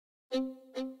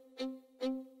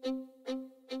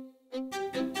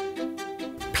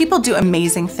People do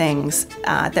amazing things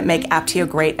that make Apptio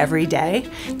great every day.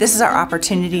 This is our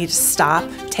opportunity to stop,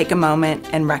 take a moment,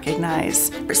 and recognize.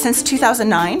 Since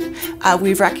 2009,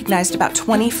 we've recognized about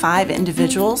 25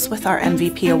 individuals with our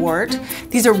MVP award.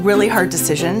 These are really hard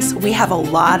decisions. We have a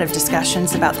lot of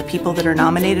discussions about the people that are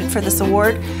nominated for this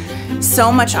award.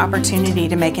 So much opportunity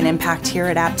to make an impact here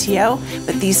at Apptio,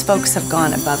 but these folks have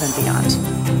gone above and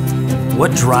beyond.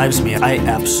 What drives me, I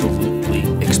absolutely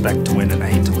expect to win and I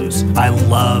hate to lose. I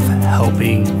love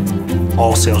helping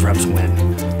all sales reps win.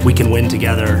 We can win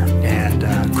together and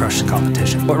crush the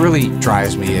competition. What really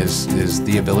drives me is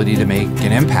the ability to make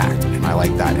an impact, and I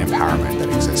like that empowerment that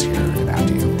exists here at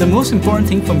Apptio. The most important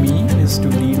thing for me is to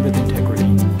lead with integrity.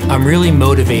 I'm really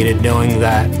motivated knowing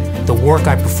that the work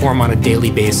I perform on a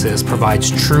daily basis provides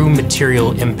true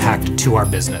material impact to our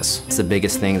business. It's the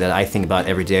biggest thing that I think about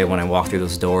every day when I walk through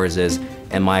those doors is,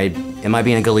 am I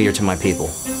being a good leader to my people?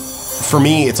 For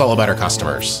me, it's all about our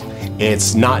customers.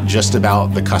 It's not just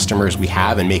about the customers we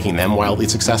have and making them wildly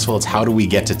successful, it's how do we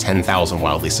get to 10,000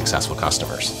 wildly successful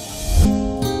customers.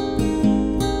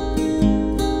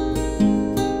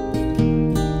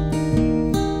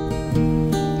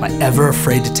 Am I ever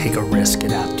afraid to take a risk at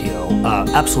Apptio?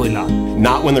 Absolutely not.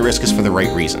 Not when the risk is for the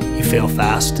right reason. You fail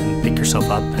fast and pick yourself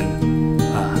up and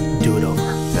do it over.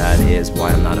 That is why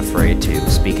I'm not afraid to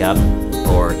speak up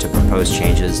or to propose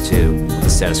changes to what the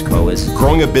status quo is.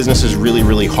 Growing a business is really,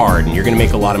 really hard, and you're going to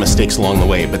make a lot of mistakes along the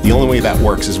way, but the only way that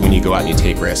works is when you go out and you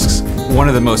take risks. One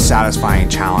of the most satisfying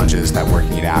challenges that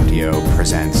working at Apptio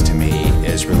presents to me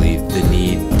is really the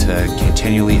need to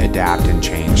continually adapt and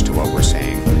change to what we're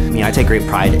saying. I take great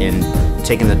pride in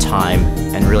taking the time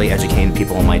and really educating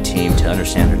people on my team to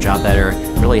understand their job better,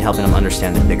 really helping them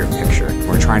understand the bigger picture.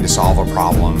 We're trying to solve a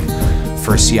problem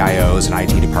for CIOs and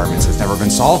IT departments that's never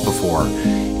been solved before.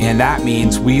 And that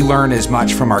means we learn as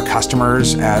much from our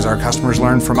customers as our customers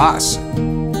learn from us.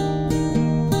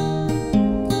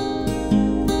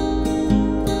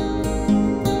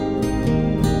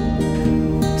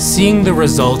 Seeing the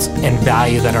results and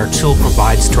value that our tool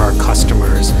provides to our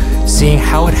customers, seeing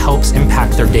how it helps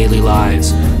impact their daily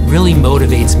lives, really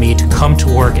motivates me to come to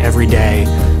work every day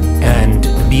and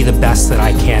be the best that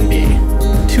I can be.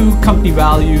 Two company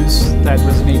values that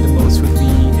resonate the most with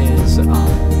me is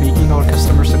making our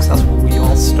customers successful. We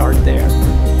all start there,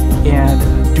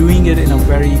 and doing it in a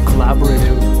very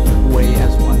collaborative way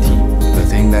as one team. The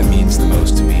thing that means the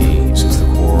most to me is just the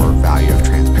core value of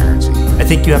transparency. I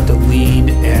think you have to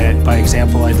lead by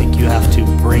example. I think you have to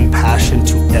bring passion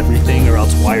to everything, or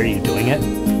else why are you doing it?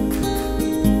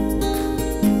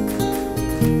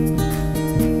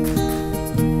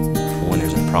 When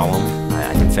there's a problem,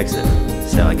 I can fix it.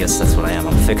 So I guess that's what I am.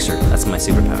 I'm a fixer. That's my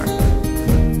superpower.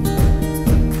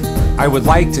 I would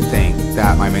like to think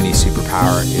that my mini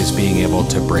superpower is being able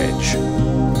to bridge.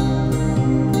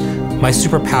 My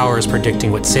superpower is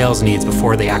predicting what sales needs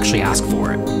before they actually ask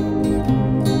for it.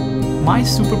 My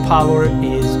superpower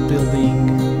is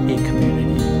building a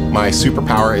community. My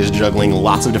superpower is juggling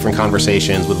lots of different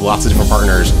conversations with lots of different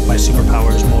partners. My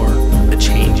superpower is more a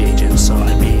change agent, so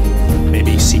I'd be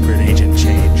maybe secret agent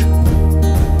change.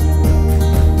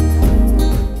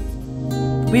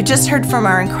 We've just heard from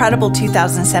our incredible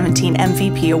 2017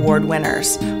 MVP Award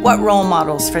winners. What role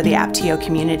models for the Apptio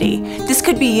community? This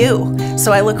could be you,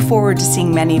 so I look forward to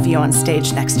seeing many of you on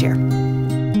stage next year.